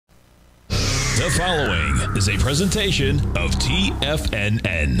The following is a presentation of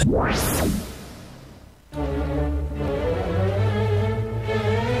TFNN.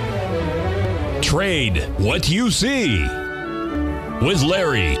 Trade what you see with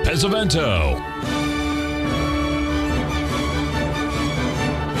Larry Pesavento.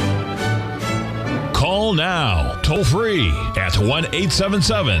 Call now, toll free at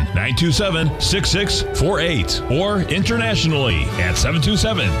 1-877-927-6648 or internationally at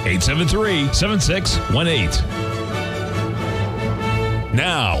 727-873-7618.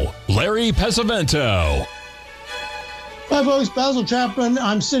 Now, Larry Pesavento. Hi folks, Basil Chapman.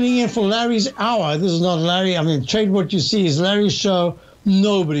 I'm sitting in for Larry's Hour. This is not Larry. I mean, Trade What You See is Larry's show.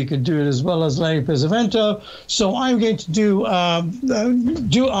 Nobody could do it as well as Larry Pesavento. So I'm going to do a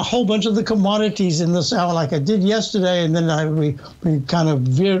whole bunch of the commodities in this hour like I did yesterday, and then we kind of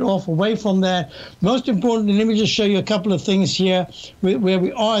veered off away from that. Most importantly, let me just show you a couple of things here where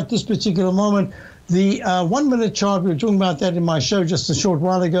we are at this particular moment. The 1 minute chart, we were talking about that in my show just a short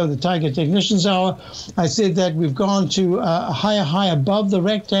while ago, the Tiger Technicians Hour. I said that we've gone to a higher high above the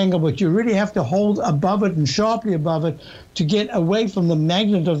rectangle, but you really have to hold above it and sharply above it to get away from the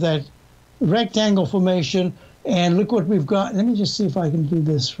magnet of that rectangle formation. And look what we've got. Let me just see if I can do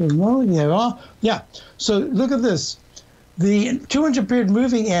this for a moment. There we are. Yeah. So look at this. The 200-period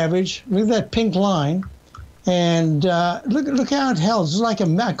moving average, look at that pink line. And look how it held. It's like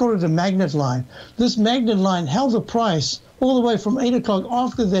I call it a magnet line. This magnet line held the price all the way from 8 o'clock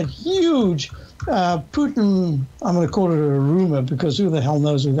after that huge Putin, I'm going to call it a rumor because who the hell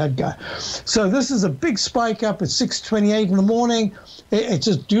knows who that guy. So this is a big spike up at 6:28 in the morning. It's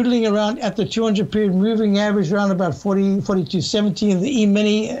just doodling around at the 200-period moving average around about 42.70 in the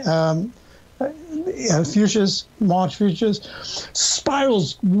E-mini futures, March futures,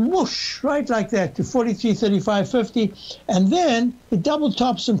 spirals whoosh right like that to 43.35.50, and then it double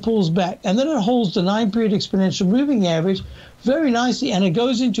tops and pulls back, and then it holds the 9-period exponential moving average very nicely, and it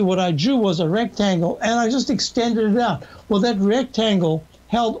goes into what I drew was a rectangle, and I just extended it out. Well, that rectangle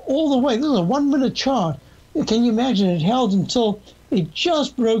held all the way. This is a 1 minute chart. Can you imagine? It held until it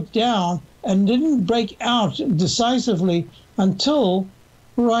just broke down and didn't break out decisively until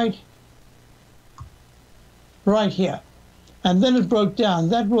right here. And then it broke down.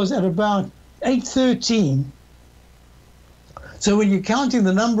 That was at about 8:13. So when you're counting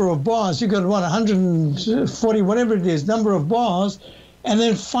the number of bars, you've got, what, 140, whatever it is, number of bars, and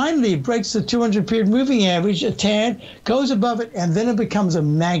then finally it breaks the 200-period moving average a tad, goes above it, and then it becomes a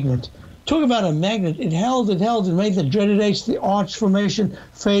magnet. Talk about a magnet. It held, it made the dreaded H, the arch formation,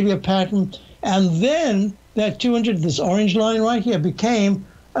 failure pattern, and then that 200, this orange line right here, became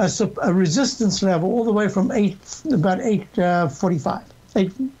a resistance level all the way from about 8:45,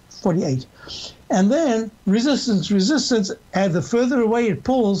 8:48. And then resistance, and the further away it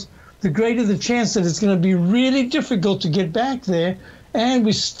pulls, the greater the chance that it's going to be really difficult to get back there. And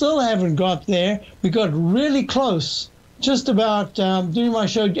we still haven't got there. We got really close, just about doing my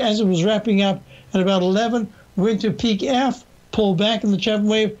show as it was wrapping up at about 11, went to peak F, pulled back in the Chapman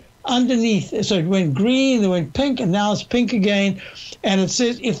wave, underneath. So it went green, then went pink, and now it's pink again. And it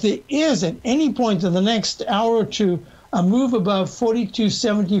says if there is at any point in the next hour or two a move above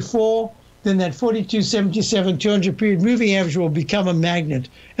 42.74, then that 42.77 200-period moving average will become a magnet.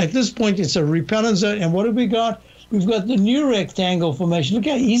 At this point, it's a repellent zone. And what have we got? We've got the new rectangle formation. Look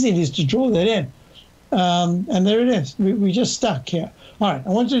how easy it is to draw that in. And there it is. We just stuck here. All right, I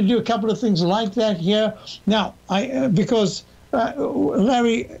want you to do a couple of things like that here. Now, because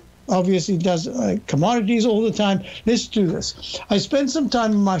Larry obviously does commodities all the time. Let's do this. I spent some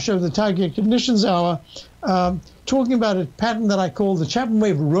time in my show, the Tiger Conditions Hour, talking about a pattern that I call the Chapman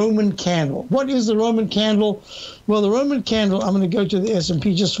Wave Roman candle. What is the Roman candle? Well, the Roman candle, I'm going to go to the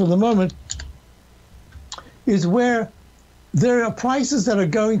S&P just for the moment, is where there are prices that are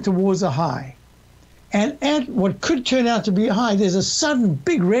going towards a high. And at what could turn out to be a high, there's a sudden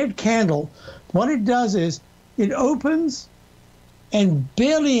big red candle. What it does is it opens and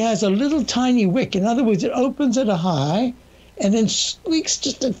barely has a little tiny wick. In other words, it opens at a high and then squeaks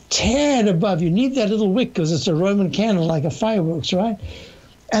just a tad above. You need that little wick because it's a Roman candle like a fireworks, right?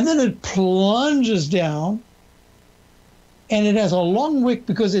 And then it plunges down, and it has a long wick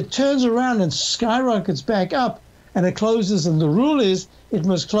because it turns around and skyrockets back up, and it closes. And the rule is it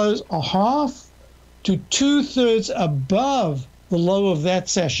must close a half to 2/3 above the low of that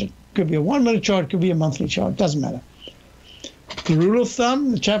session. Could be a 1 minute chart, could be a monthly chart, doesn't matter. The rule of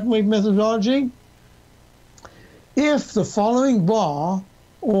thumb, the Chapman Wave methodology, if the following bar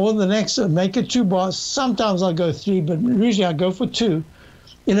or the next, make it 2 bars, sometimes I'll go 3, but usually I go for 2,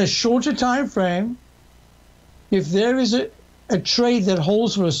 in a shorter time frame, if there is a trade that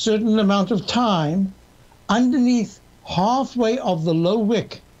holds for a certain amount of time underneath halfway of the low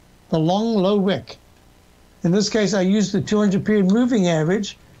wick, the long low wick. In this case, I used the 200 period moving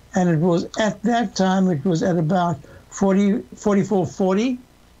average, and it was at that time, it was at about 44.40.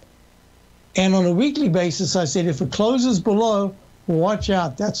 And on a weekly basis, I said, if it closes below, watch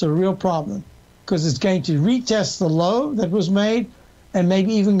out, that's a real problem, because it's going to retest the low that was made and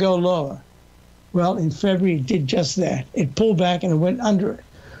maybe even go lower. Well, in February, it did just that. It pulled back and it went under it.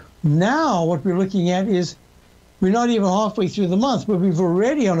 Now, what we're looking at is we're not even halfway through the month, but we've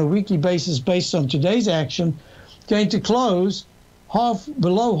already, on a weekly basis, based on today's action, going to close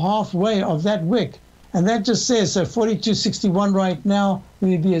below halfway of that wick. And that just says, so 42.61 right now. Let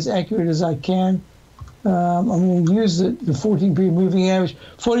me be as accurate as I can. I'm going to use the 14-period moving average,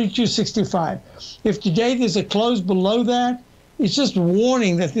 42.65. If today there's a close below that, it's just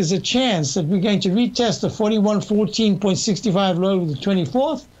warning that there's a chance that we're going to retest the 41.14.65 low of the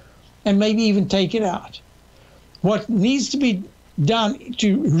 24th and maybe even take it out. What needs to be done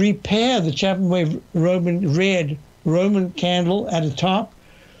to repair the Chapman wave red Roman candle at the top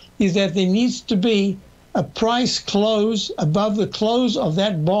is that there needs to be a price close above the close of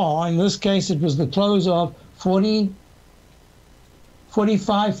that bar. In this case, it was the close of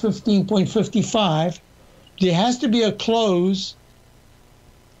 45.15.55. There has to be a close,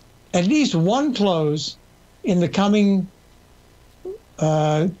 at least one close, in the coming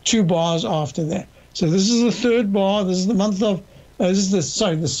 2 bars after that. So this is the third bar. This is the month of,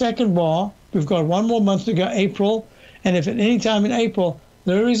 the second bar. We've got one more month to go, April. And if at any time in April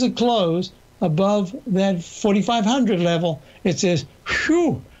there is a close above that 4,500 level, it says,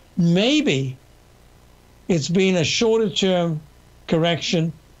 whew, maybe it's been a shorter term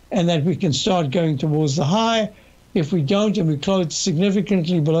correction and that we can start going towards the high. If we don't and we close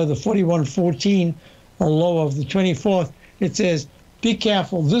significantly below the 41.14 or low of the 24th, it says, be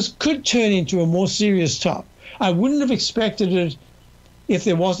careful. This could turn into a more serious top. I wouldn't have expected it if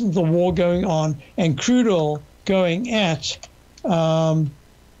there wasn't the war going on and crude oil going at, I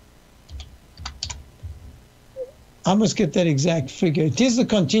must get that exact figure. It is the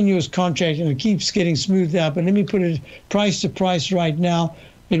continuous contract and it keeps getting smoothed out, but let me put it price to price right now.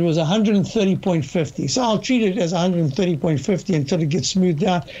 It was 130.50. So I'll treat it as 130.50 until it gets smoothed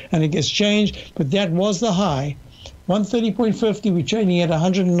out and it gets changed. But that was the high. 130.50, we're trading at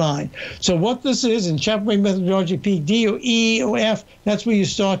 109. So what this is, in Chapman methodology, peak D or E or F, that's where you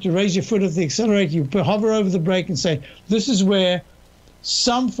start to raise your foot at the accelerator. You hover over the brake and say, this is where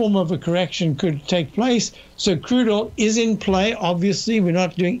some form of a correction could take place. So crude oil is in play. Obviously, we're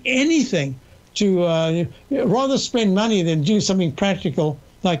not doing anything to rather spend money than do something practical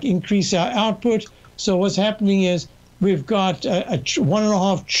like increase our output. So what's happening is we've got a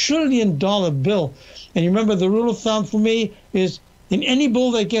 $1.5 trillion bill. And you remember the rule of thumb for me is in any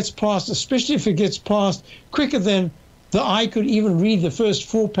bill that gets passed, especially if it gets passed quicker than the eye could even read the first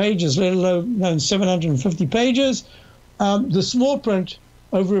 4 pages, let alone 750 pages, the small print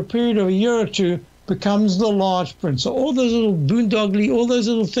over a period of a year or two becomes the large print. So all those little boondoggly, all those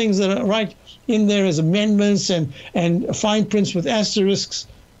little things that are right in there as amendments and fine prints with asterisks,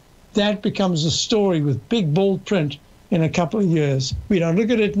 that becomes a story with big bold print in a couple of years. We don't look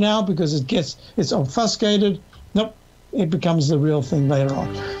at it now because it's obfuscated. Nope, it becomes the real thing later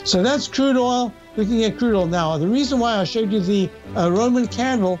on. So that's crude oil. Looking at crude oil now. The reason why I showed you the Roman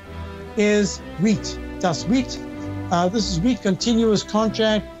candle is wheat. That's wheat. This is wheat continuous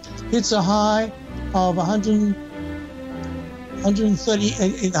contract. Hits a high of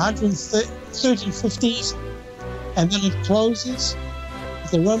 130.50s, and then it closes.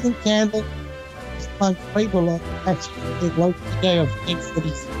 The Roman candle is way below, actually, it low today of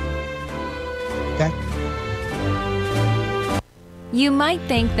 8.43. Okay. You might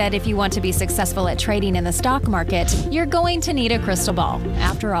think that if you want to be successful at trading in the stock market, you're going to need a crystal ball.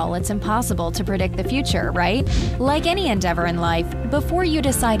 After all, it's impossible to predict the future, right? Like any endeavor in life, before you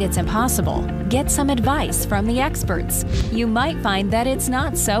decide it's impossible, get some advice from the experts. You might find that it's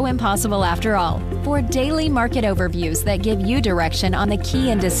not so impossible after all. For daily market overviews that give you direction on the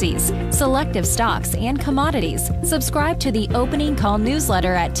key indices, selective stocks, and commodities, subscribe to the Opening Call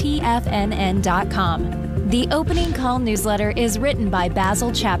newsletter at TFNN.com. The Opening Call newsletter is written by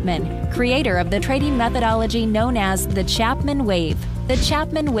Basil Chapman, creator of the trading methodology known as the Chapman Wave. The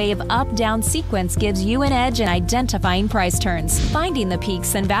Chapman Wave up-down sequence gives you an edge in identifying price turns, finding the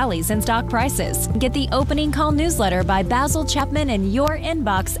peaks and valleys in stock prices. Get the Opening Call newsletter by Basil Chapman in your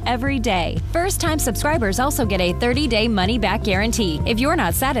inbox every day. First-time subscribers also get a 30-day money-back guarantee. If you're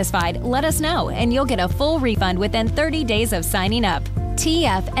not satisfied, let us know, and you'll get a full refund within 30 days of signing up.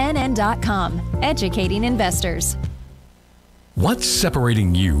 TFNN.com, educating investors. What's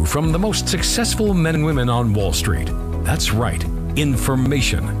separating you from the most successful men and women on Wall Street? That's right,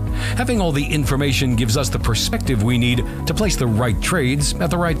 information. Having all the information gives us the perspective we need to place the right trades at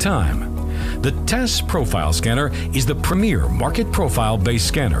the right time. The TAS Profile Scanner is the premier market profile-based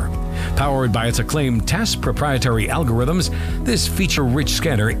scanner. Powered by its acclaimed TAS proprietary algorithms, this feature-rich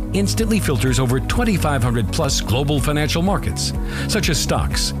scanner instantly filters over 2,500 plus global financial markets, such as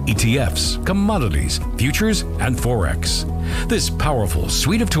stocks, ETFs, commodities, futures, and Forex. This powerful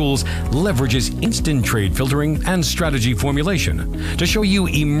suite of tools leverages instant trade filtering and strategy formulation to show you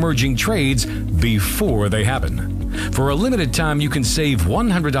emerging trades before they happen. For a limited time, you can save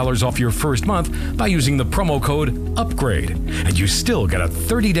 $100 off your first month by using the promo code UPGRADE, and you still get a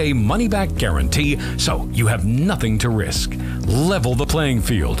 30-day money-back guarantee, so you have nothing to risk. Level the playing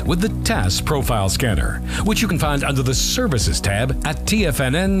field with the TAS Profile Scanner, which you can find under the Services tab at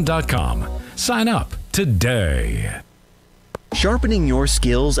TFNN.com. Sign up today. Sharpening your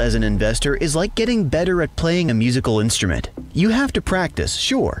skills as an investor is like getting better at playing a musical instrument. You have to practice,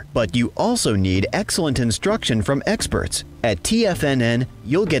 sure, but you also need excellent instruction from experts. At TFNN,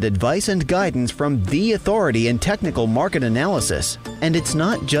 you'll get advice and guidance from the authority in technical market analysis. And it's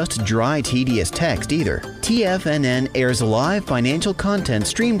not just dry, tedious text either. TFNN airs live financial content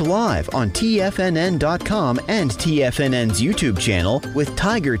streamed live on TFNN.com and TFNN's YouTube channel with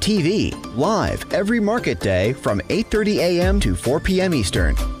Tiger TV, live every market day from 8:30 a.m. to 4 p.m.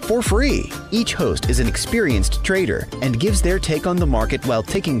 Eastern, for free. Each host is an experienced trader and gives their take on the market while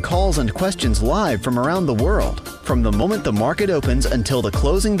taking calls and questions live from around the world. From the moment the market opens until the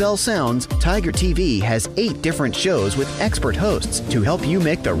closing bell sounds, Tiger TV has 8 different shows with expert hosts to help you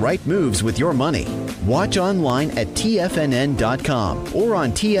make the right moves with your money. Watch online at TFNN.com or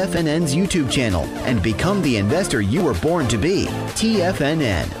on TFNN's YouTube channel and become the investor you were born to be.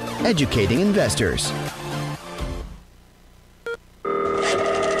 TFNN, educating investors.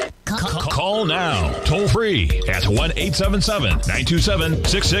 Call now, toll free at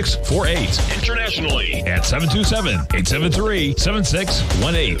 1-877-927-6648. Internationally at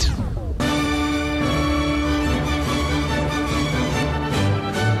 727-873-7618.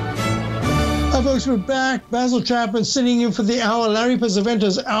 Hi folks, we're back. Basil Chapman sitting in for the hour. Larry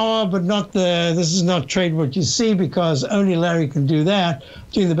Pesavento's hour, but not this is not Trade What You See, because only Larry can do that.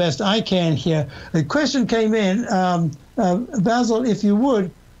 Doing the best I can here. The question came in, Basil, if you would,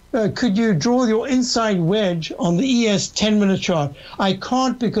 could you draw your inside wedge on the ES 10-minute chart? I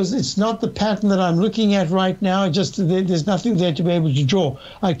can't, because it's not the pattern that I'm looking at right now. There's nothing there to be able to draw.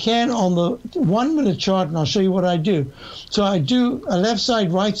 I can on the 1-minute chart, and I'll show you what I do. So I do a left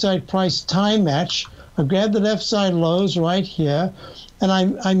side, right side price time match. I grab the left side lows right here, and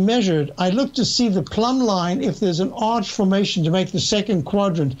I measured. I look to see the plumb line if there's an arch formation to make the second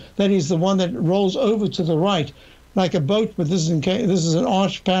quadrant. That is the one that rolls over to the right, like a boat, but this is an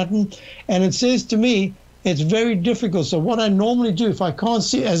arch pattern. And it says to me, it's very difficult. So what I normally do, if I can't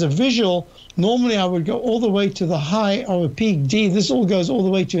see as a visual, normally I would go all the way to the high of a peak D. This all goes all the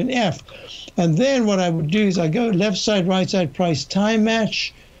way to an F. And then what I would do is I go left side, right side price time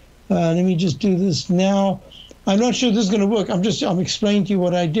match. Let me just do this now. I'm not sure this is going to work. I'm explaining to you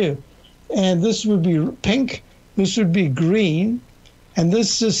what I do. And this would be pink. This would be green. And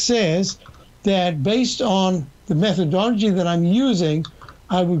this just says that based on the methodology that I'm using,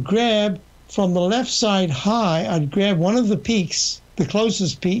 I would grab from the left side high, I'd grab one of the peaks, the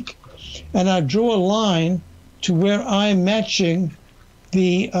closest peak, and I'd draw a line to where I'm matching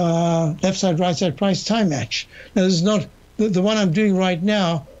the left side, right side price time match. Now, this is not, the one I'm doing right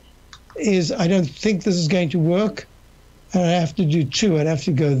now is, I don't think this is going to work. And I have to do 2. I'd have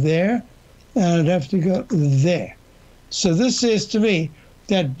to go there, and I'd have to go there. So this says to me,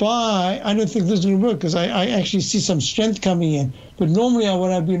 that I don't think this is going to work, because I actually see some strength coming in. But normally what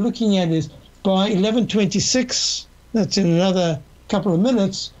I'd be looking at is by 11:26, that's in another couple of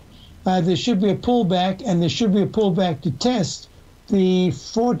minutes, there should be a pullback, and there should be a pullback to test the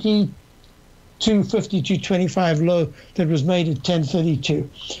 42.52.25 low that was made at 10:32.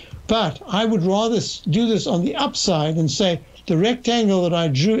 But I would rather do this on the upside and say the rectangle that I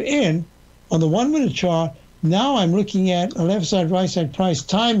drew in on the 1-minute chart, now I'm looking at a left side, right side price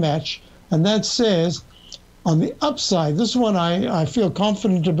time match, and that says on the upside, this one I feel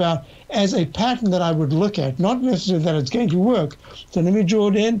confident about as a pattern that I would look at, not necessarily that it's going to work. So let me draw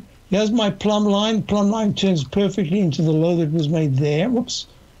it in. Here's my plumb line. Plumb line turns perfectly into the low that was made there. Whoops,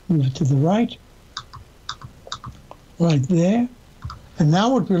 move it to the right. Right there. And now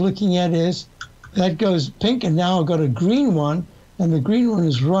what we're looking at is, that goes pink, and now I've got a green one, and the green one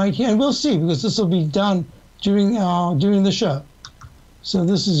is right here. And we'll see, because this will be done during the show. So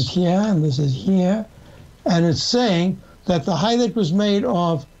this is here, and this is here, and it's saying that the high that was made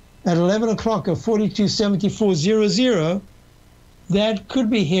of at 11 o'clock of 42.74.00, that could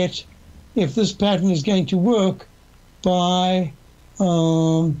be hit if this pattern is going to work by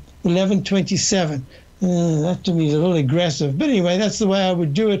 11:27. That to me is a little aggressive. But anyway, that's the way I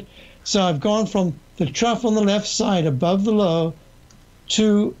would do it. So I've gone from the trough on the left side above the low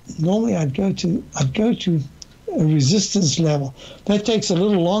to, normally I'd go to a resistance level. That takes a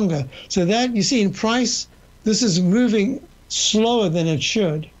little longer. So that, you see, in price, this is moving slower than it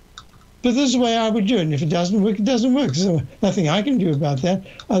should. But this is the way I would do it. And if it doesn't work, it doesn't work. So nothing I can do about that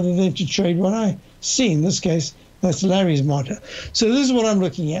other than to trade what I see. In this case, that's Larry's motto. So this is what I'm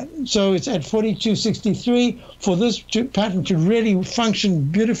looking at. So it's at 42.63. For this pattern to really function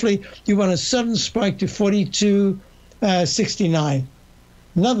beautifully, you want a sudden spike to 42.69.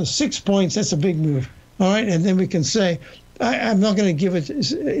 Another 6 points, that's a big move. All right, and then we can say, I'm not going to give it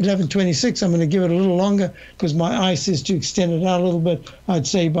 11.26. I'm going to give it a little longer because my eye says to extend it out a little bit, I'd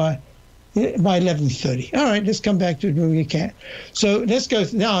say by 11:30. All right, let's come back to it when we can. So let's go.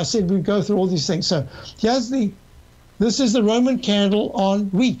 Now I said we'd go through all these things. So this is the Roman candle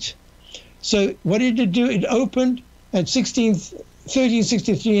on wheat. So what did it do? It opened at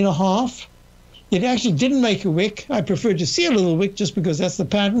 13.63.5. It actually didn't make a wick. I prefer to see a little wick just because that's the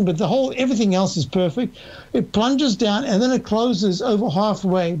pattern, but everything else is perfect. It plunges down and then it closes over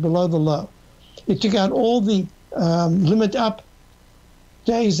halfway below the low. It took out all the limit up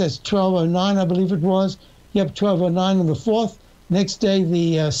days. That's 12.09, I believe it was. Yep, 12.09 on the 4th. Next day,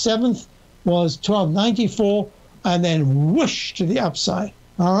 the 7th, was 12.94, and then whoosh to the upside.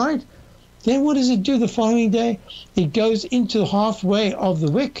 All right? Then what does it do the following day? It goes into halfway of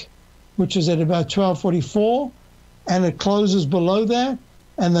the wick, which is at about 12.44, and it closes below that.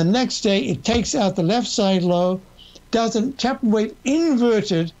 And the next day, it takes out the left side low, Chapman wave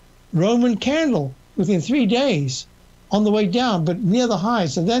inverted Roman candle within 3 days on the way down, but near the high.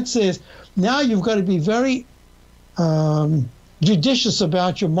 So that says now you've got to be very judicious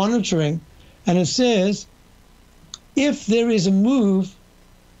about your monitoring. And it says if there is a move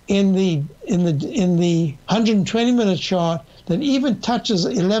in the 120-minute chart that even touches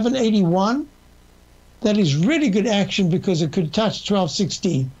 1181, that is really good action because it could touch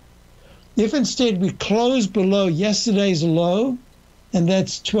 1216. If instead we close below yesterday's low, and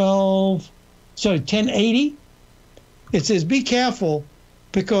that's 1080, it says be careful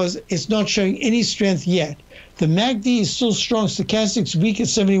because it's not showing any strength yet. The MACD is still strong. Stochastic's weak at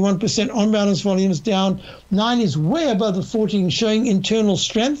 71%. On-balance volume is down. 9 is way above the 14, showing internal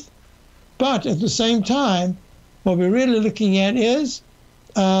strength. But at the same time, what we're really looking at is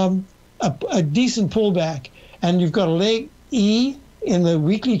a decent pullback. And you've got a leg E in the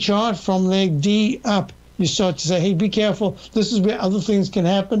weekly chart from leg D up. You start to say, hey, be careful. This is where other things can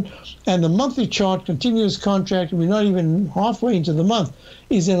happen. And the monthly chart, continuous contract, we're not even halfway into the month,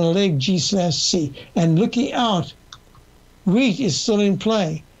 is in a leg G/C. And looking out, wheat is still in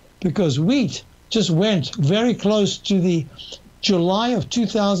play because wheat just went very close to the July of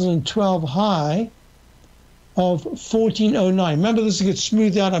 2012 high of 1409. Remember, this gets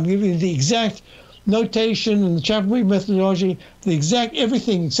smoothed out. I'm giving you the exact notation and the Chapman wave methodology, the exact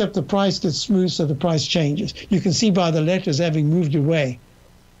everything except the price gets smooth, so the price changes. You can see by the letters having moved away.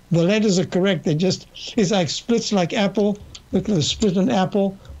 The letters are correct. It's like splits like Apple. Look at the split on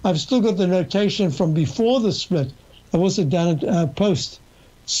Apple. I've still got the notation from before the split. I've also done it post.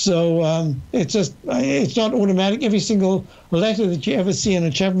 So it's not automatic. Every single letter that you ever see in a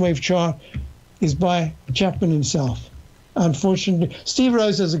Chapman wave chart is by Chapman himself. Unfortunately, Steve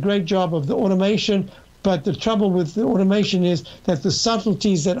Rhodes does a great job of the automation, but the trouble with the automation is that the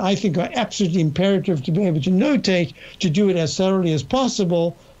subtleties that I think are absolutely imperative to be able to notate, to do it as thoroughly as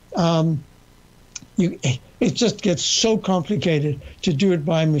possible, it just gets so complicated to do it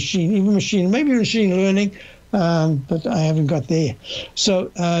by machine, maybe machine learning, but I haven't got there. So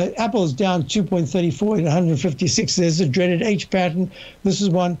Apple is down 2.34 at 156. There's a dreaded H pattern. This is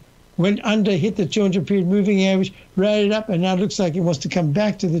one. Went under, hit the 200-period moving average, rallied up, and now it looks like it wants to come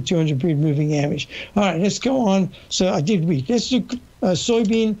back to the 200-period moving average. All right, let's go on. So I did wheat. Let's do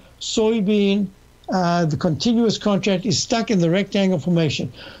soybean. Soybean, the continuous contract is stuck in the rectangle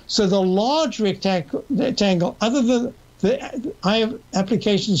formation. So the large rectangle, other than I have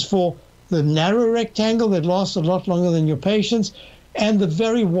applications for the narrow rectangle that lasts a lot longer than your patience, and the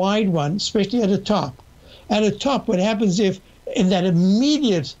very wide one, especially at the top. At the top, what happens if in that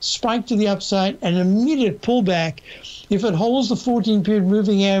immediate spike to the upside and immediate pullback, If it holds the 14-period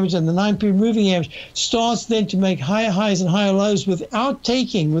moving average and the 9-period moving average, starts then to make higher highs and higher lows without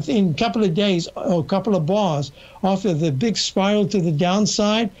taking within a couple of days or a couple of bars after the big spiral to the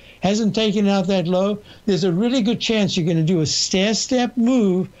downside, hasn't taken out that low, there's a really good chance you're going to do a stair-step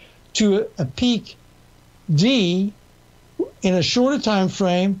move to a peak D in a shorter time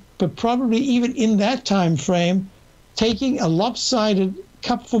frame, but probably even in that time frame, taking a lopsided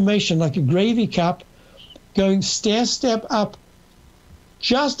cup formation like a gravy cup, going stair-step up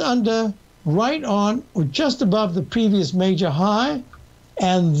just under, right on, or just above the previous major high,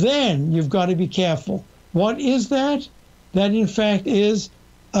 and then you've got to be careful. What is that? That, in fact, is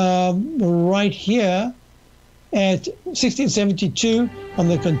right here at 1672 on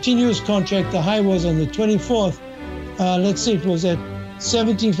the continuous contract. The high was on the 24th. Let's see, it was at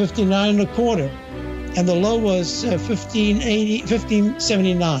 1759.25, and the low was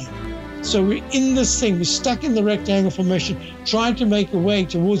 1579. So we're in this thing, we're stuck in the rectangle formation, trying to make a way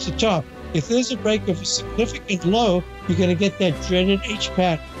towards the top. If there's a break of a significant low, you're going to get that dreaded H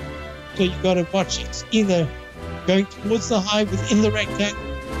pattern. So you've got to watch it. It's either going towards the high within the rectangle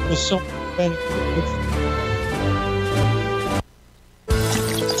or something.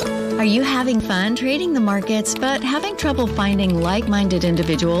 Are you having fun trading the markets, but having trouble finding like-minded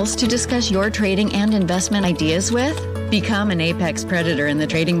individuals to discuss your trading and investment ideas with? Become an apex predator in the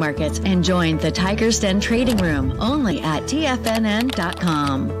trading markets and join the Tiger's Den Trading Room only at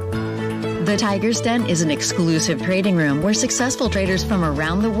TFNN.com. The Tiger's Den is an exclusive trading room where successful traders from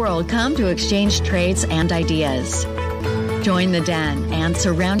around the world come to exchange trades and ideas. Join the den and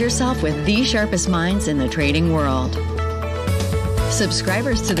surround yourself with the sharpest minds in the trading world.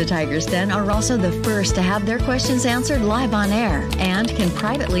 Subscribers to the Tiger's Den are also the first to have their questions answered live on air and can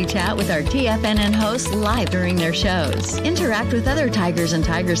privately chat with our TFNN hosts live during their shows. Interact with other Tigers and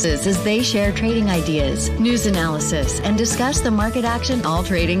Tigresses as they share trading ideas, news analysis, and discuss the market action all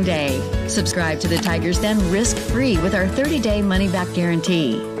trading day. Subscribe to the Tiger's Den risk-free with our 30-day money-back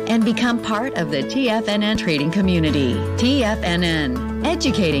guarantee and become part of the TFNN trading community. TFNN,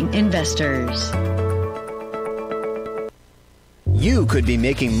 educating investors. You could be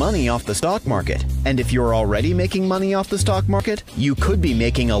making money off the stock market. And if you're already making money off the stock market, you could be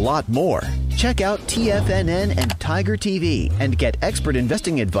making a lot more. Check out TFNN and Tiger TV and get expert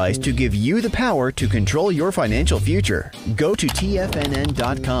investing advice to give you the power to control your financial future. Go to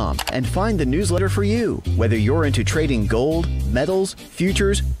TFNN.com and find the newsletter for you. Whether you're into trading gold, metals,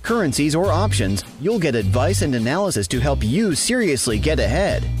 futures, currencies, or options, you'll get advice and analysis to help you seriously get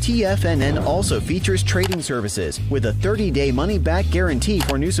ahead. TFNN also features trading services with a 30-day money-back guarantee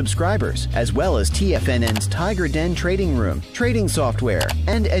for new subscribers, as well as TFNN's Tiger Den Trading Room, trading software,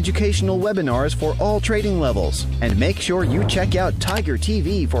 and educational webinars for all trading levels. And make sure you check out Tiger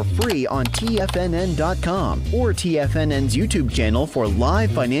TV for free on TFNN.com or TFNN's YouTube channel for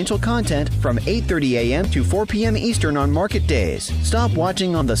live financial content from 8:30 a.m. to 4 p.m. Eastern on market days. Stop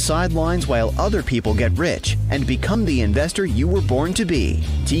watching on the sidelines while other people get rich and become the investor you were born to be.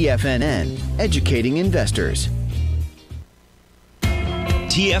 TFNN, educating investors.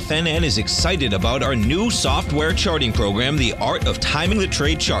 TFNN is excited about our new software charting program, The Art of Timing the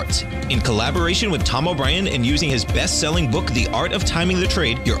Trade Charts. In collaboration with Tom O'Brien and using his best-selling book, The Art of Timing the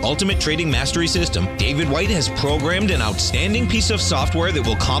Trade, Your Ultimate Trading Mastery System, David White has programmed an outstanding piece of software that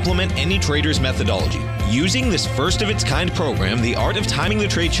will complement any trader's methodology. Using this first-of-its-kind program, The Art of Timing the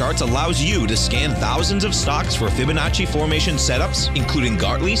Trade Charts allows you to scan thousands of stocks for Fibonacci formation setups, including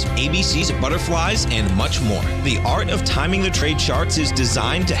Gartley's, ABC's, butterflies, and much more. The Art of Timing the Trade Charts is designed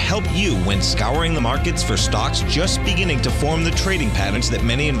to help you when scouring the markets for stocks just beginning to form the trading patterns that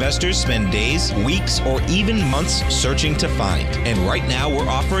many investors spend days, weeks, or even months searching to find. And right now, we're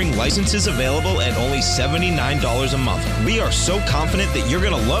offering licenses available at only $79 a month. We are so confident that you're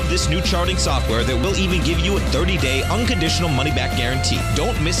going to love this new charting software that will even give you a 30-day unconditional money-back guarantee.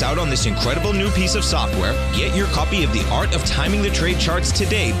 Don't miss out on this incredible new piece of software. Get your copy of The Art of Timing the Trade Charts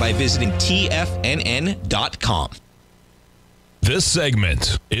today by visiting TFNN.com. This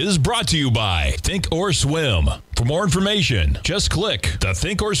segment is brought to you by Thinkorswim. For more information, just click the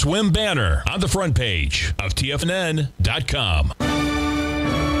Thinkorswim banner on the front page of TFNN.com.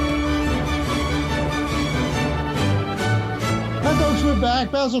 Hi folks, we're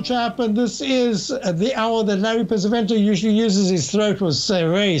back. Basil Chapman. This is the hour that Larry Pesavento usually uses. His throat was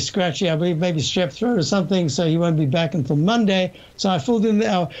very scratchy. I believe maybe strep throat or something, so he won't be back until Monday. So I filled in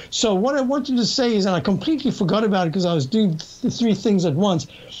the hour. So what I wanted to say is, and I completely forgot about it because I was doing three things at once,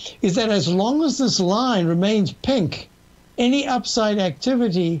 is that as long as this line remains pink, any upside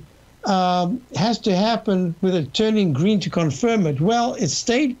activity has to happen with it turning green to confirm it. Well, it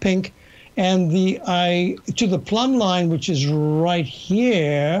stayed pink, and to the plumb line, which is right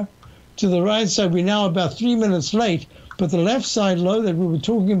here, to the right side, we're now about 3 minutes late, but the left side low that we were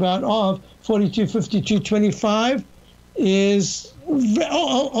talking about of 42.52.25 is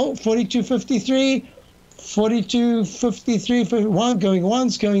 42.53, 42.53, going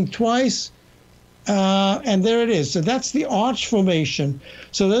once, going twice, and there it is. So that's the arch formation.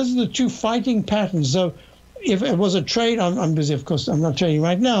 So those are the two fighting patterns. So if it was a trade, I'm busy, of course, I'm not trading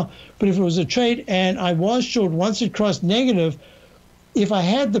right now, but if it was a trade and I was short once it crossed negative, if I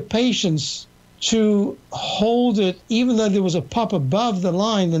had the patience to hold it, even though there was a pop above the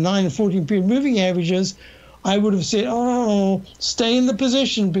line, the 9 and 14 period moving averages, I would have said, oh, stay in the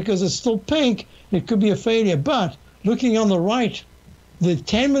position because it's still pink. It could be a failure. But looking on the right, the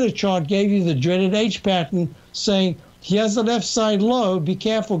 10-minute chart gave you the dreaded H pattern saying, here's the left side low. Be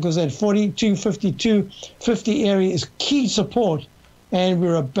careful because that 42.52.50 area is key support. And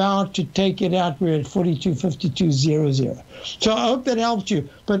we're about to take it out. We're at 42.52.00. So I hope that helped you.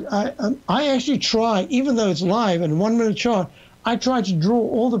 But I actually try, even though it's live and 1 minute chart, I try to draw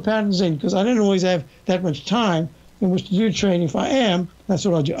all the patterns in because I don't always have that much time in which to do trading. If I am, that's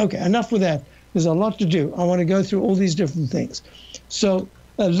what I'll do. Okay, enough with that. There's a lot to do. I want to go through all these different things. So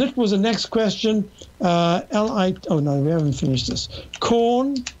lit was the next question. Oh, no, we haven't finished this.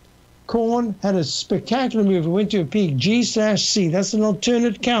 Corn had a spectacular move. It went to a peak, G/C. That's an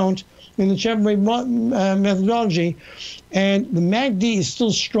alternate count in the Chapman methodology. And the MACD is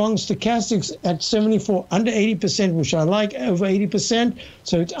still strong. Stochastics at 74, under 80%, which I like, over 80%.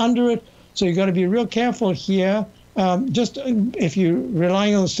 So it's under it. So you've got to be real careful here. Just if you're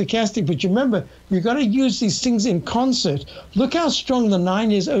relying on the stochastic, but you remember, you've got to use these things in concert. Look how strong the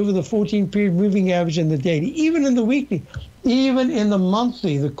 9 is over the 14-period moving average in the daily, even in the weekly, even in the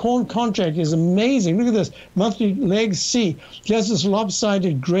monthly. The corn contract is amazing. Look at this, monthly leg C. Here's this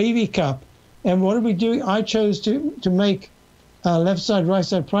lopsided gravy cup. And what are we doing? I chose to make left side, right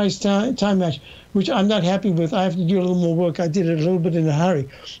side price time match, which I'm not happy with. I have to do a little more work. I did it a little bit in a hurry.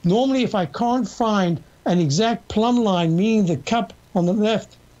 Normally, if I can't find an exact plumb line, meaning the cup on the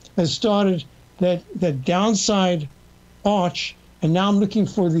left has started that downside arch, and now I'm looking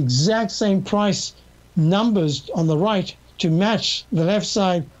for the exact same price numbers on the right to match the left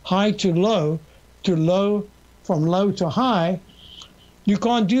side high to low, from low to high. You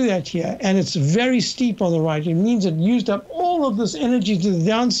can't do that here, and it's very steep on the right. It means it used up all of this energy to the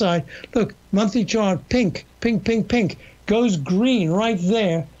downside. Look, monthly chart, pink, pink, pink, pink, goes green right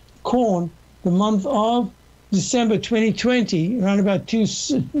there. Corn, the month of December 2020, around about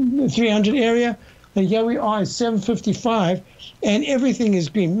 300 area, and here we are at 755, and everything is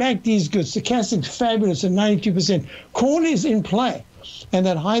green. MACD is good, stochastic fabulous at 92%. Corn is in play, and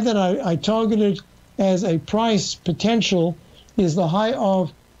that high that I targeted as a price potential is the high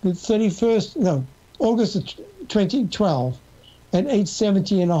of the August of 2012 at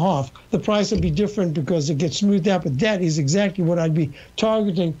 870.5. The price will be different because it gets smoothed out, but that is exactly what I'd be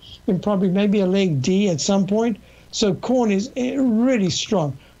targeting in probably maybe a leg D at some point. So corn is really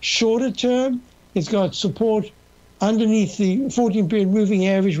strong. Shorter term, it's got support underneath the 14-period moving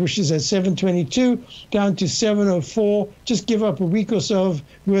average, which is at 722, down to 704. Just give up a week or so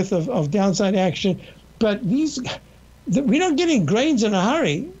worth of downside action. But we're not getting grains in a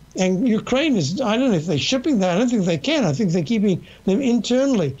hurry. And Ukraine is, I don't know if they're shipping that. I don't think they can. I think they're keeping them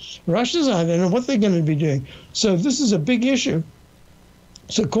internally. Russia's, I don't know what they're going to be doing. So this is a big issue.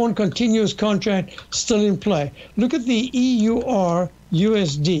 So corn continuous contract still in play. Look at the EUR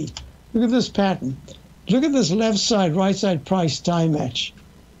USD. Look at this pattern. Look at this left side, right side price time match.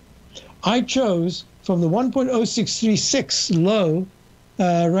 I chose from the 1.0636 low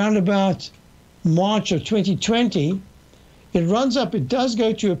around about March of 2020. It runs up, it does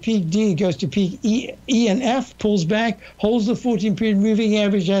go to a peak D, it goes to peak E and F, pulls back, holds the 14-period moving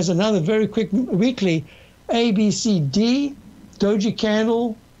average, has another very quick weekly A, B, C, D, doji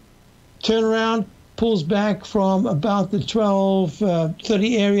candle, turnaround, pulls back from about the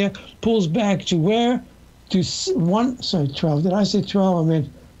 1230 area, pulls back to where? To 12, did I say 12? I meant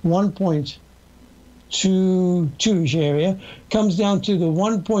 1.22 area, comes down to the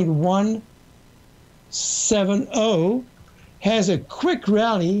 1.170, has a quick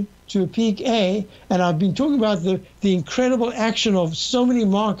rally to a peak A, and I've been talking about the incredible action of so many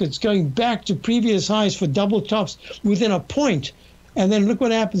markets going back to previous highs for double tops within a point. And then look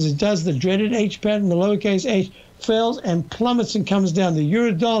what happens. It does the dreaded H pattern, the lowercase h, fails and plummets and comes down. The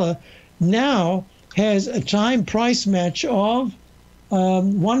euro dollar now has a time price match of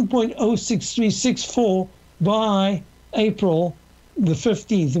 1.06364 by April the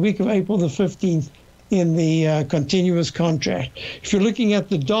 15th, the week of April the 15th, in the continuous contract. If you're looking at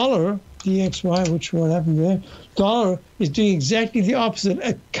the dollar, DXY, which what happened there? Dollar is doing exactly the opposite.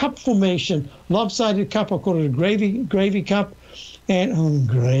 A cup formation, lopsided cup. I call it a gravy cup. And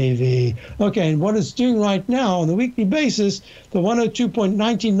gravy. Okay, and what it's doing right now on the weekly basis, the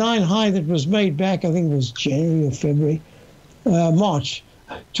 102.99 high that was made back, I think it was January or February, March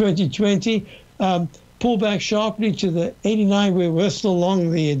 2020, pulled back sharply to the 89, where we're still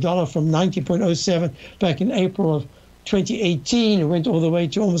long the dollar from 90.07 back in April of 2018. It went all the way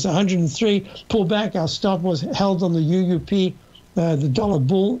to almost 103, pulled back. Our stop was held on the UUP, the dollar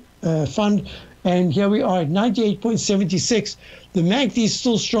bull fund. And here we are at 98.76. The MACD is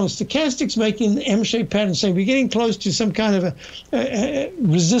still strong. Stochastics making the M-shaped pattern, saying we're getting close to some kind of a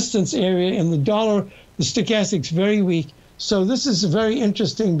resistance area in the dollar. The stochastics very weak. So this is very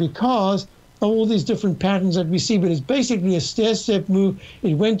interesting because of all these different patterns that we see. But it's basically a stair-step move.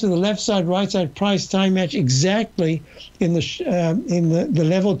 It went to the left side, right side price time match exactly in the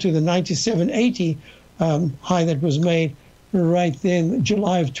level to the 97.80 high that was made right then,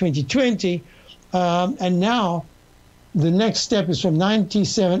 July of 2020. And now the next step is from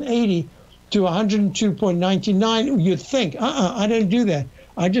 97.80 to 102.99. You'd think, I don't do that.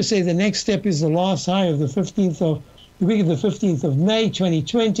 I just say the next step is the last high of the week of the 15th of May,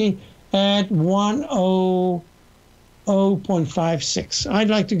 2020 at 100.56. I'd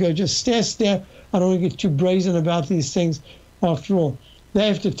like to go just step. I don't want to get too brazen about these things. After all, they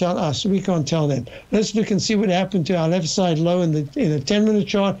have to tell us. We can't tell them. Let's look and see what happened to our left side low in the 10-minute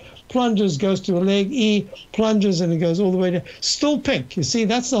chart. Plunges, goes to a leg E, plunges, and it goes all the way to still pink. You see,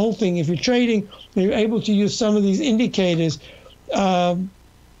 that's the whole thing. If you're trading, you're able to use some of these indicators.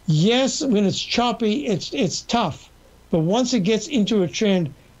 Yes, when it's choppy, it's tough. But once it gets into a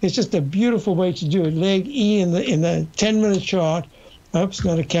trend, it's just a beautiful way to do it. Leg E in the 10-minute chart. Oops,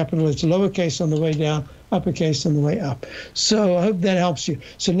 not a capital. It's lowercase on the way down, uppercase on the way up. So I hope that helps you.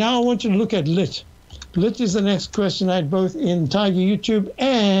 So now I want you to look at lit. Lit is the next question I had both in Tiger YouTube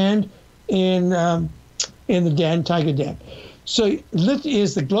and in the Tiger Dan. So lit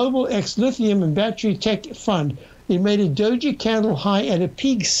is the Global X Lithium and Battery Tech Fund. It made a doji candle high at a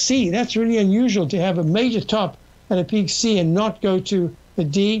peak C. That's really unusual to have a major top at a peak C and not go to a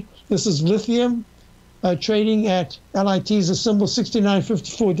D. This is lithium trading at LIT's a symbol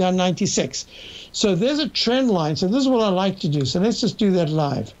 69.54 down 96. So there's a trend line. So this is what I like to do. So let's just do that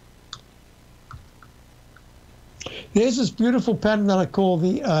live. There's this beautiful pattern that I call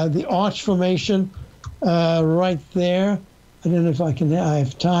the arch formation right there. I don't know if I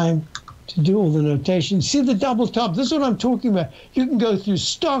have time to do all the notation. See the double top? This is what I'm talking about. You can go through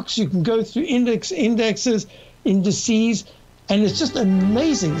stocks, you can go through indices, indices, and it's just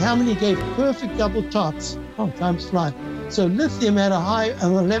amazing how many gave perfect double tops. Oh, time's flying. So lithium had a high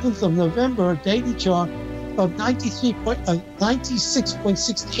on the 11th of November, a daily chart of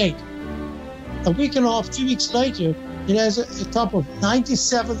 96.68. A week and a half, 2 weeks later, it has a top of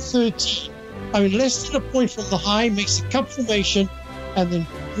 97.13. I mean, less than a point from the high, makes a cup formation, and then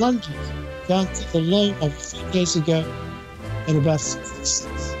plunges down to the low of 3 days ago at about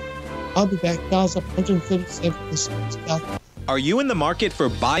 66. I'll be back. Dow's up 137%. Are you in the market for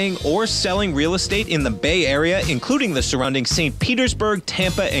buying or selling real estate in the Bay Area, including the surrounding St. Petersburg,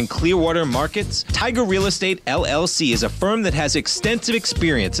 Tampa, and Clearwater markets? Tiger Real Estate LLC is a firm that has extensive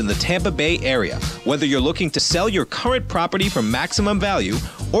experience in the Tampa Bay area. Whether you're looking to sell your current property for maximum value,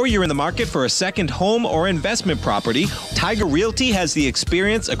 or you're in the market for a second home or investment property, Tiger Realty has the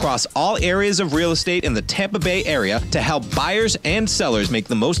experience across all areas of real estate in the Tampa Bay area to help buyers and sellers make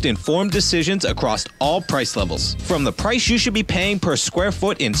the most informed decisions across all price levels. From the price you should be paying per square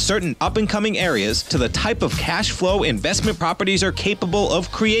foot in certain up-and-coming areas to the type of cash flow investment properties are capable of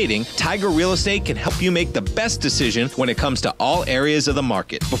creating, Tiger Real Estate can help you make the best decision when it comes to all areas of the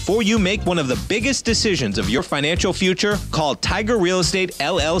market. Before you make one of the biggest decisions of your financial future, call Tiger Real Estate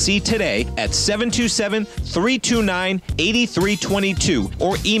LLC today at 727-329-8322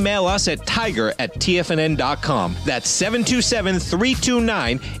 or email us at tiger@tfnn.com. That's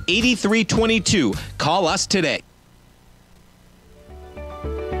 727-329-8322. Call us today.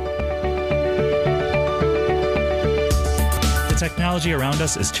 Technology around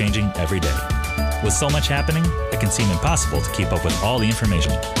us is changing every day. With so much happening, it can seem impossible to keep up with all the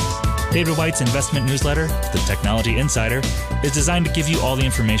information. David White's investment newsletter, The Technology Insider, is designed to give you all the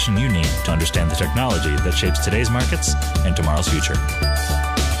information you need to understand the technology that shapes today's markets and tomorrow's future.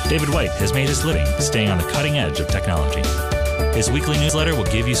 David White has made his living staying on the cutting edge of technology. His weekly newsletter will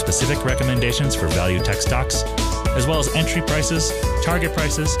give you specific recommendations for value tech stocks, as well as entry prices, target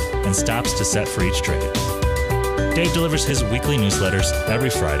prices, and stops to set for each trade. Dave delivers his weekly newsletters every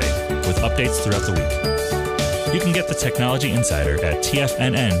Friday with updates throughout the week. You can get the Technology Insider at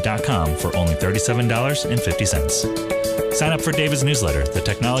TFNN.com for only $37.50. Sign up for David's newsletter, The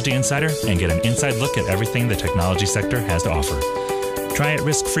Technology Insider, and get an inside look at everything the technology sector has to offer. Try it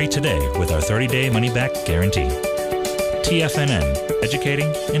risk-free today with our 30-day money-back guarantee. TFNN,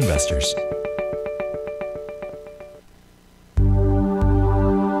 educating investors.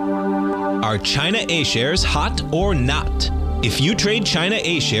 Are China A-shares hot or not? If you trade China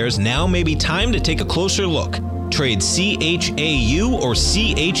A-shares, now may be time to take a closer look. Trade CHAU or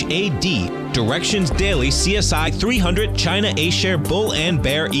CHAD, Directions Daily CSI 300 China A-share Bull and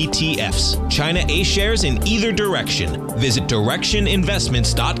Bear ETFs. China A-shares in either direction. Visit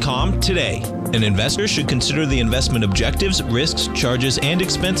directioninvestments.com today. An investor should consider the investment objectives, risks, charges, and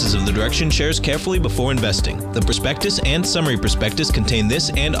expenses of the Direction shares carefully before investing. The prospectus and summary prospectus contain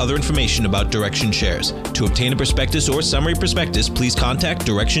this and other information about Direction shares. To obtain a prospectus or summary prospectus, please contact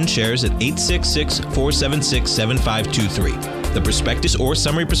Direction shares at 866-476-7523. The prospectus or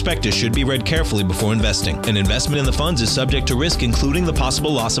summary prospectus should be read carefully before investing. An investment in the funds is subject to risk, including the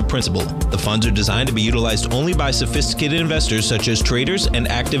possible loss of principal. The funds are designed to be utilized only by sophisticated investors such as traders and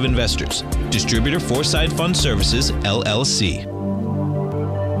active investors. Distributor Foreside Fund Services, LLC.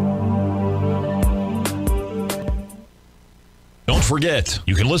 Don't forget,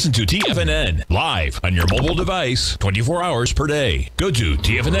 you can listen to TFNN live on your mobile device 24 hours per day. Go to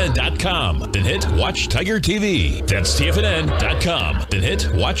TFNN.com, then hit Watch Tiger TV. That's TFNN.com, then hit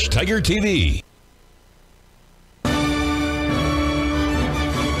Watch Tiger TV.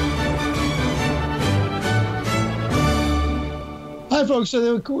 Hi, folks. So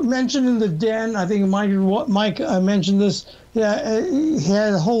they were mentioned in the den. I think Mike mentioned this. Yeah, he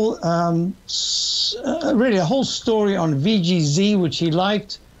had a whole, really a whole story on VGZ, which he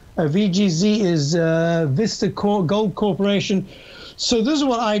liked. VGZ is Vista Gold Corporation. So this is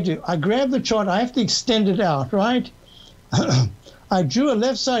what I do. I grab the chart. I have to extend it out, right? I drew a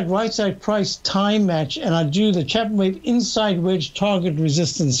left side, right side price time match, and I drew the Chapman Wave inside wedge target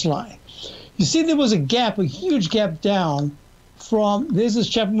resistance line. You see, there was a gap, a huge gap down. There's this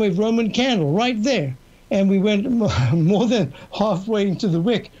Chapman Wave Roman candle right there. And we went more than halfway into the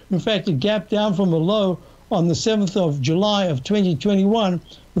wick. In fact, it gapped down from a low on the 7th of July of 2021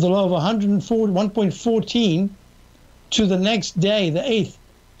 with a low of 1.14 to the next day, the 8th,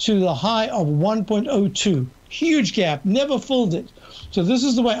 to the high of 1.02. Huge gap, never filled it. So this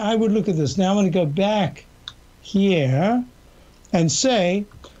is the way I would look at this. Now I'm going to go back here and say,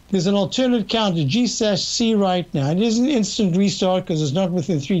 there's an alternate counter, G/C right now. It is an instant restart because it's not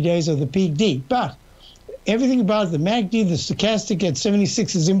within 3 days of the peak D. But everything about the MACD, the stochastic at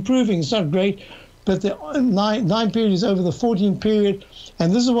 76 is improving. It's not great, but the 9 period is over the 14 period.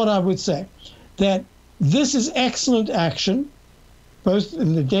 And this is what I would say, that this is excellent action, both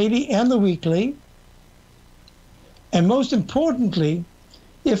in the daily and the weekly. And most importantly,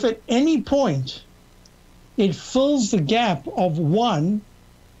 if at any point it fills the gap of 1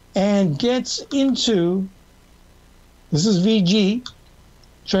 and gets into, this is VG,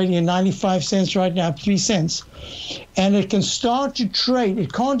 trading at 95 cents right now, 3 cents, and it can start to trade.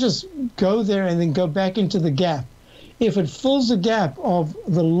 It can't just go there and then go back into the gap. If it fills the gap of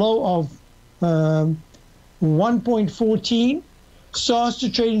the low of 1.14, starts to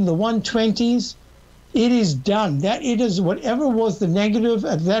trade in the 120s, it is done. That it is whatever was the negative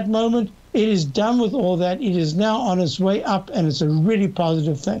at that moment, it is done with all that. It is now on its way up, and it's a really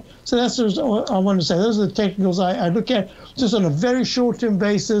positive thing. So that's what I want to say. Those are the technicals I look at just on a very short-term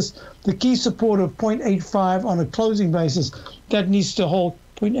basis. The key support of 0.85 on a closing basis, that needs to hold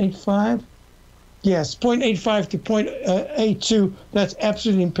 0.85? Yes, 0.85 to 0.82. That's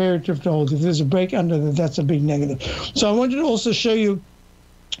absolutely imperative to hold. If there's a break under that, that's a big negative. So I wanted to also show you,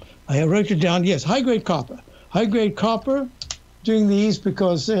 I wrote it down, yes, high-grade copper. High-grade copper, doing these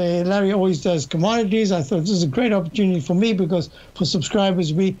because Larry always does commodities. I thought this is a great opportunity for me because for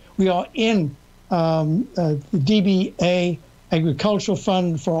subscribers, we are in the DBA Agricultural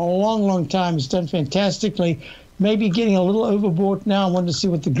Fund for a long, long time. It's done fantastically. Maybe getting a little overbought now. I want to see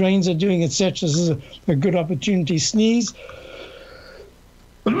what the grains are doing, etc. This is a good opportunity. Sneeze.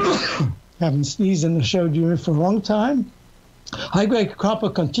 Haven't sneezed in the show for a long time. High-grade copper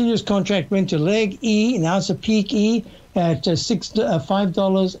continuous contract went to leg E. Now it's a peak E at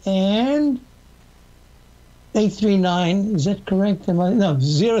 $5.839. Is that correct? No,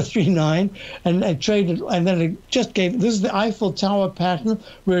 0.39, and it traded, and then it just gave. This is the Eiffel Tower pattern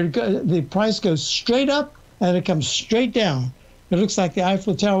where the price goes straight up and it comes straight down. It looks like the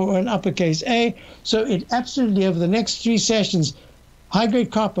Eiffel Tower in uppercase A. So it absolutely, over the next 3 sessions,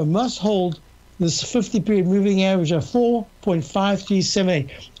 high-grade copper must hold this 50-period moving average of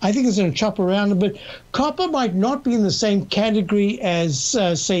 4.5378. I think it's going to chop around a bit. Copper might not be in the same category as,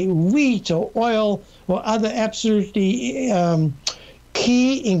 say, wheat or oil or other absolutely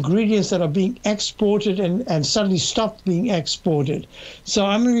key ingredients that are being exported and suddenly stopped being exported. So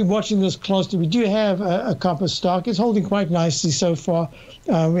I'm going to be watching this closely. We do have a copper stock. It's holding quite nicely so far.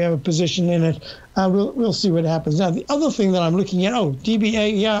 We have a position in it. We'll see what happens. Now, the other thing that I'm looking at,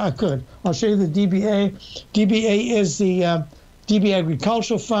 DBA, yeah, I could. I'll show you the DBA. DBA is the DB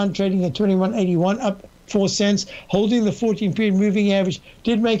Agricultural Fund, trading at 21.81, up 4 cents, holding the 14-period moving average.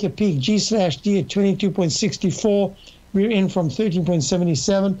 Did make a peak, G/D at 22.64. We're in from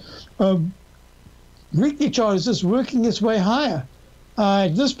 13.77. Weekly chart is just working its way higher.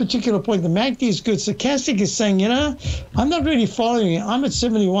 At this particular point, the MACD is good. Stochastic is saying, I'm not really following it. I'm at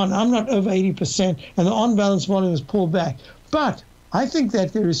 71. I'm not over 80%, and the on-balance volume is pulled back. But I think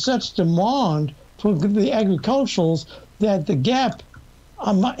that there is such demand for the agriculturals that the gap,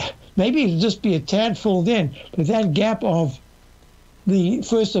 maybe it'll just be a tad filled in, but that gap of the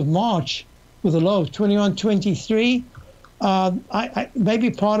 1st of March with a low of 21.23, maybe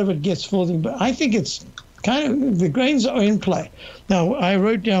part of it gets filled in, but I think it's kind of, the grains are in play. Now, I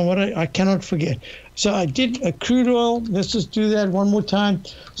wrote down what I cannot forget. So I did a crude oil. Let's just do that one more time.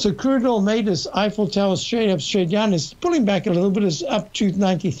 So crude oil made this Eiffel Tower straight up, straight down. It's pulling back a little bit. It's up to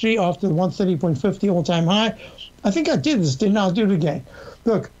 93 after the 130.50 all-time high. I think I did this, didn't I? I'll do it again.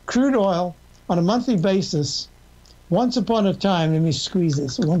 Look, crude oil on a monthly basis, once upon a time, let me squeeze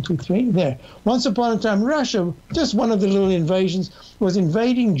this, 1, 2, 3, there. Once upon a time, Russia, just one of the little invasions, was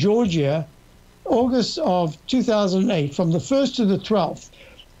invading Georgia August of 2008, from the 1st to the 12th.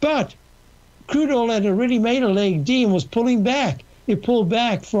 But crude oil had already made a leg D and was pulling back. It pulled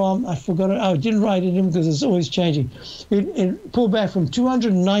back from, I forgot, I didn't write it in because it's always changing. It pulled back from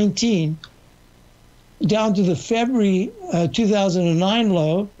 219 down to the February 2009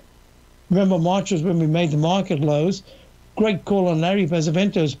 low. Remember, March was when we made the market lows. Great call on Larry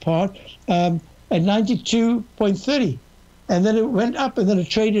Pesavento's part, at 92.30. And then it went up, and then it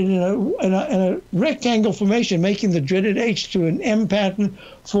traded in a rectangle formation, making the dreaded H to an M pattern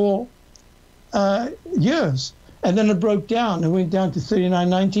for years. And then it broke down. It went down to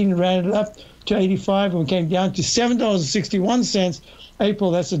 39.19, ran it up to 85, and came down to $7.61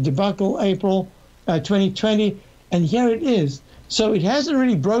 April. That's a debacle, April 2020. And here it is. So it hasn't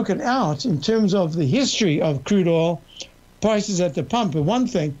really broken out in terms of the history of crude oil. Prices at the pump are one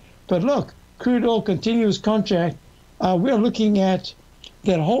thing. But look, crude oil continuous contract. We're looking at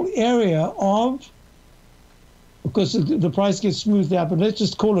that whole area of, because the price gets smoothed out, but let's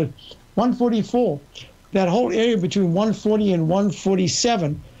just call it 144. That whole area between 140 and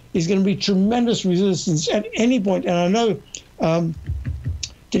 147 is going to be tremendous resistance at any point. And I know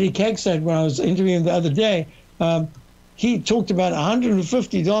Diddy Keg said when I was interviewing him the other day, he talked about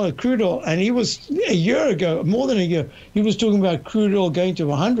 $150 crude oil, and he was a year ago, more than a year, he was talking about crude oil going to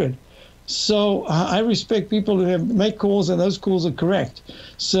 100. So I respect people who make calls, and those calls are correct.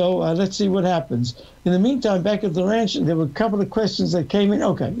 So let's see what happens. In the meantime, back at the ranch, there were a couple of questions that came in.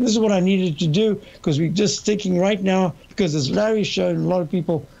 Okay, this is what I needed to do, because we're just sticking right now, because as Larry showed, a lot of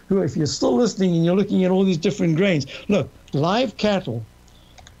people who, if you're still listening and you're looking at all these different grains, look, live cattle.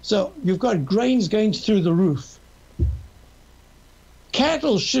 So you've got grains going through the roof.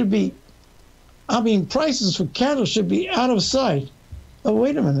 Cattle should be, prices for cattle should be out of sight. Oh,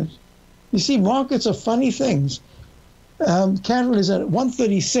 wait a minute. You see, markets are funny things. Cattle is at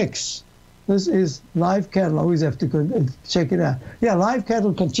 136. This is live cattle. I always have to go and check it out. Yeah, live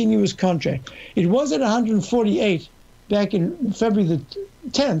cattle continuous contract. It was at 148 back in February the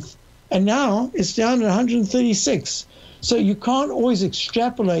 10th, and now it's down at 136. So you can't always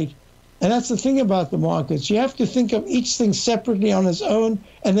extrapolate. And that's the thing about the markets. You have to think of each thing separately on its own,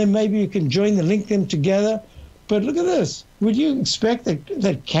 and then maybe you can link them together. But look at this. Would you expect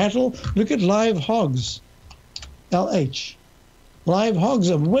that cattle, look at live hogs, LH. Live hogs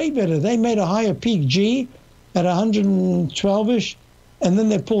are way better. They made a higher peak G at 112-ish, and then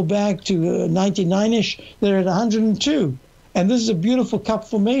they pulled back to 99-ish. They're at 102. And this is a beautiful cup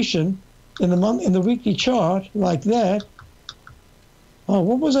formation in the weekly chart like that. Oh,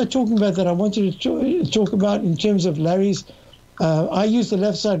 what was I talking about that I wanted to talk about in terms of Larry's? I use the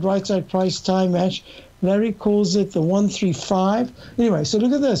left side, right side price time match. Larry calls it the 135. Anyway, so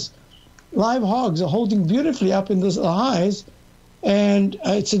look at this. Live hogs are holding beautifully up in the highs, and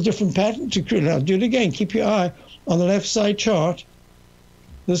it's a different pattern to crude. I'll do it again. Keep your eye on the left side chart.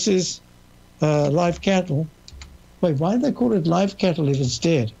 This is live cattle. Wait, why do they call it live cattle if it's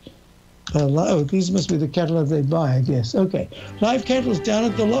dead? These must be the cattle that they buy, I guess. Okay, live cattle is down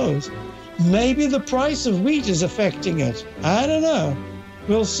at the lows. Maybe the price of wheat is affecting it. I don't know.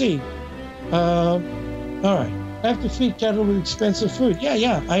 We'll see. All right. Have to feed cattle with expensive food.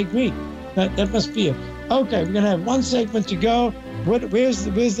 Yeah, I agree. That must be it. Okay, we're going to have one segment to go. Where's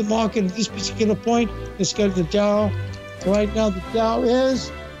the market at this particular point? Let's go to the Dow. Right now, the Dow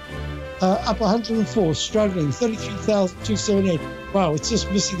is up 104, struggling, 33,278. Wow, it's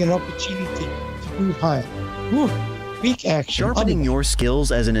just missing an opportunity to move higher. Woo, weak action. Sharpening your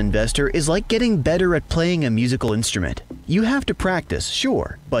skills as an investor is like getting better at playing a musical instrument. You have to practice,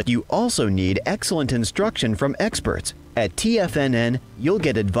 sure, but you also need excellent instruction from experts. At TFNN, you'll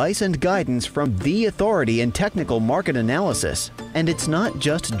get advice and guidance from the authority in technical market analysis. And it's not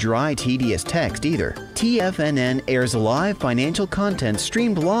just dry, tedious text either. TFNN airs live financial content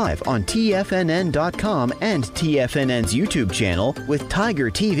streamed live on TFNN.com and TFNN's YouTube channel with Tiger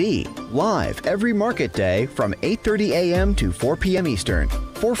TV, live every market day from 8:30 a.m. to 4 p.m. Eastern.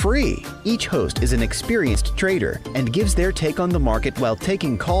 For free. Each host is an experienced trader and gives their take on the market while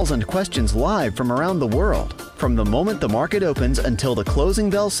taking calls and questions live from around the world. From the moment the market opens until the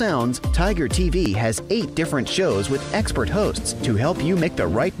closing bell sounds, Tiger TV has 8 different shows with expert hosts to help you make the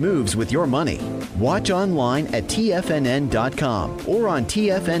right moves with your money. Watch online at TFNN.com or on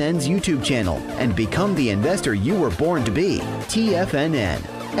TFNN's YouTube channel and become the investor you were born to be. TFNN,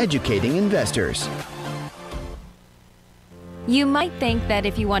 educating investors. You might think that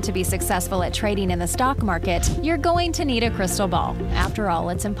if you want to be successful at trading in the stock market, you're going to need a crystal ball. After all,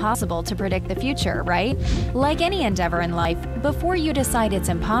 it's impossible to predict the future, right? Like any endeavor in life, before you decide it's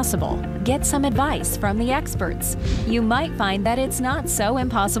impossible, get some advice from the experts. You might find that it's not so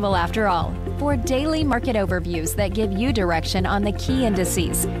impossible after all. For daily market overviews that give you direction on the key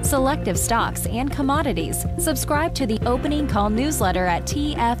indices, selective stocks, and commodities, subscribe to the Opening Call newsletter at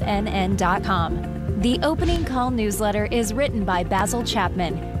TFNN.com. The Opening Call newsletter is written by Basil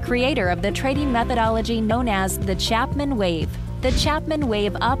Chapman, creator of the trading methodology known as the Chapman Wave. The Chapman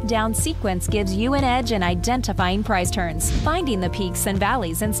Wave up-down sequence gives you an edge in identifying price turns, finding the peaks and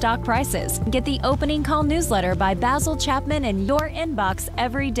valleys in stock prices. Get the Opening Call newsletter by Basil Chapman in your inbox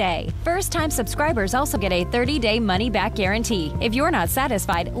every day. First-time subscribers also get a 30-day money-back guarantee. If you're not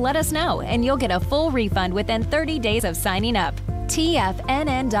satisfied, let us know, and you'll get a full refund within 30 days of signing up.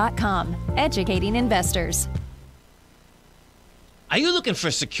 TFNN.com, educating investors. Are you looking for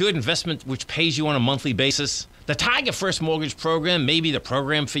a secured investment which pays you on a monthly basis? The Tiger First Mortgage Program may be the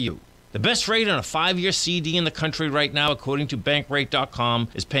program for you. The best rate on a 5-year CD in the country right now, according to Bankrate.com,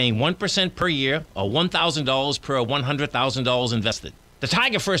 is paying 1% per year or $1,000 per $100,000 invested. The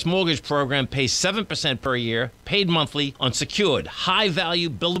Tiger First Mortgage Program pays 7% per year, paid monthly, on secured, high-value,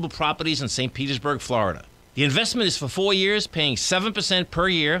 buildable properties in St. Petersburg, Florida. The investment is for 4 years, paying 7% per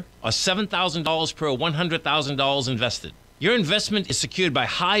year or $7,000 per $100,000 invested. Your investment is secured by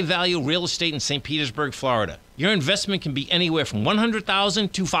high-value real estate in St. Petersburg, Florida. Your investment can be anywhere from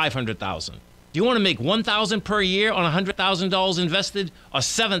 $100,000 to $500,000. Do you want to make $1,000 per year on $100,000 invested or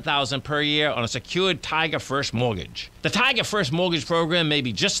 $7,000 per year on a secured Tiger First mortgage? The Tiger First Mortgage Program may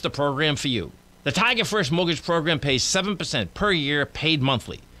be just the program for you. The Tiger First Mortgage Program pays 7% per year, paid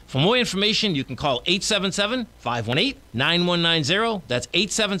monthly. For more information, you can call 877-518-9190. That's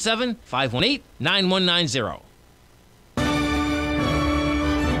 877-518-9190.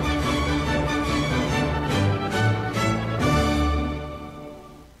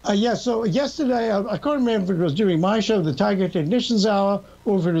 So yesterday, I can't remember if it was during my show, the Tiger Technicians Hour,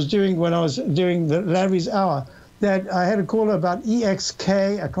 or if it was when I was doing the Larry's Hour, that I had a caller about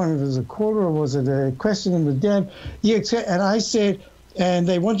EXK. I can't remember if it was a caller or was it a question in the den. EXK, and I said, and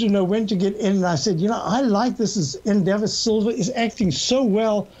they wanted to know when to get in, and I said, I like this Endeavor Silver is acting so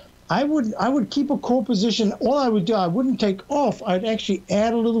well. I would keep a core position. All I would do, I wouldn't take off. I'd actually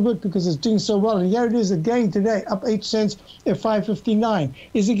add a little bit because it's doing so well. And here it is again today, up 8 cents at 5.59.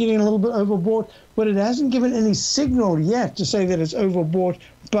 Is it getting a little bit overbought? But it hasn't given any signal yet to say that it's overbought,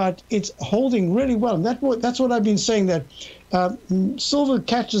 but it's holding really well. And that's what I've been saying, that silver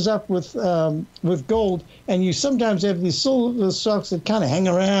catches up with gold, and you sometimes have these silver stocks that kind of hang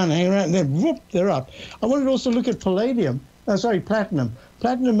around, and then whoop, they're up. I wanted to also look at platinum.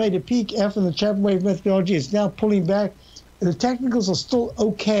 Platinum made a peak after the Chapman Wave methodology. It's now pulling back. The technicals are still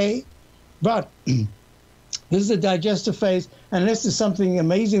okay, but this is the digestive phase. Unless there's something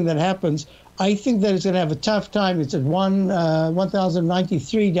amazing that happens, I think that it's going to have a tough time. It's at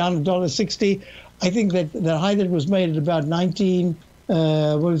 1,093 down to $1.60. I think that the high that was made at about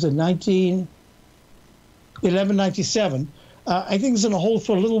 11.97. I think it's going to hold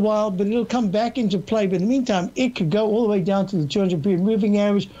for a little while, but it'll come back into play. But in the meantime, it could go all the way down to the 200-period moving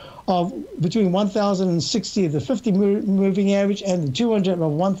average. of between 1,060, the 50 moving average, and the 200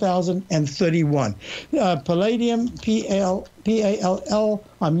 of 1,031. Palladium, PALL,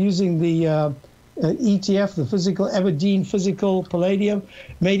 I'm using the ETF, the physical Aberdeen physical palladium,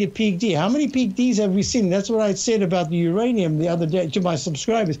 made a peak D. How many peak Ds have we seen? That's what I said about the uranium the other day to my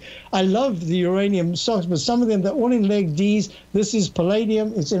subscribers. I love the uranium stocks, but some of them, they're all in leg Ds. This is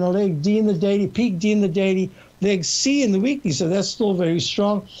palladium. It's in a leg D in the daily, peak D in the daily, leg C in the weekly, so that's still very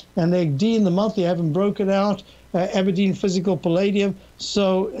strong. And leg D in the monthly, I haven't broken out. Aberdeen physical palladium.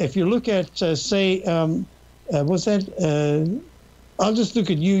 So if you look at, say, what's that? I'll just look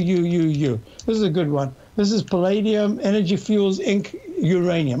at U. This is a good one. This is Palladium, Energy Fuels, Inc.,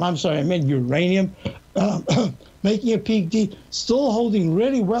 uranium. I'm sorry, I meant uranium. Making a peak D, still holding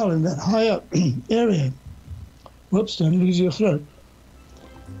really well in that higher area. Whoops, don't lose your throat.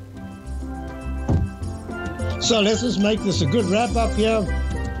 So let's just make this a good wrap up here.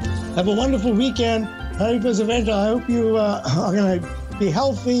 Have a wonderful weekend. Happy Pesavento. I hope you are going to be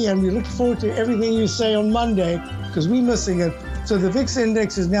healthy, and we look forward to everything you say on Monday, because we're missing it. So the VIX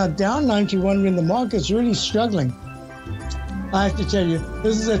index is now down 91 when the market's really struggling. I have to tell you,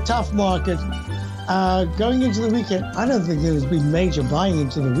 this is a tough market. Going into the weekend, I don't think there's been major buying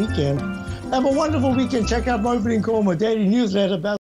into the weekend. Have a wonderful weekend. Check out my opening call, my daily newsletter about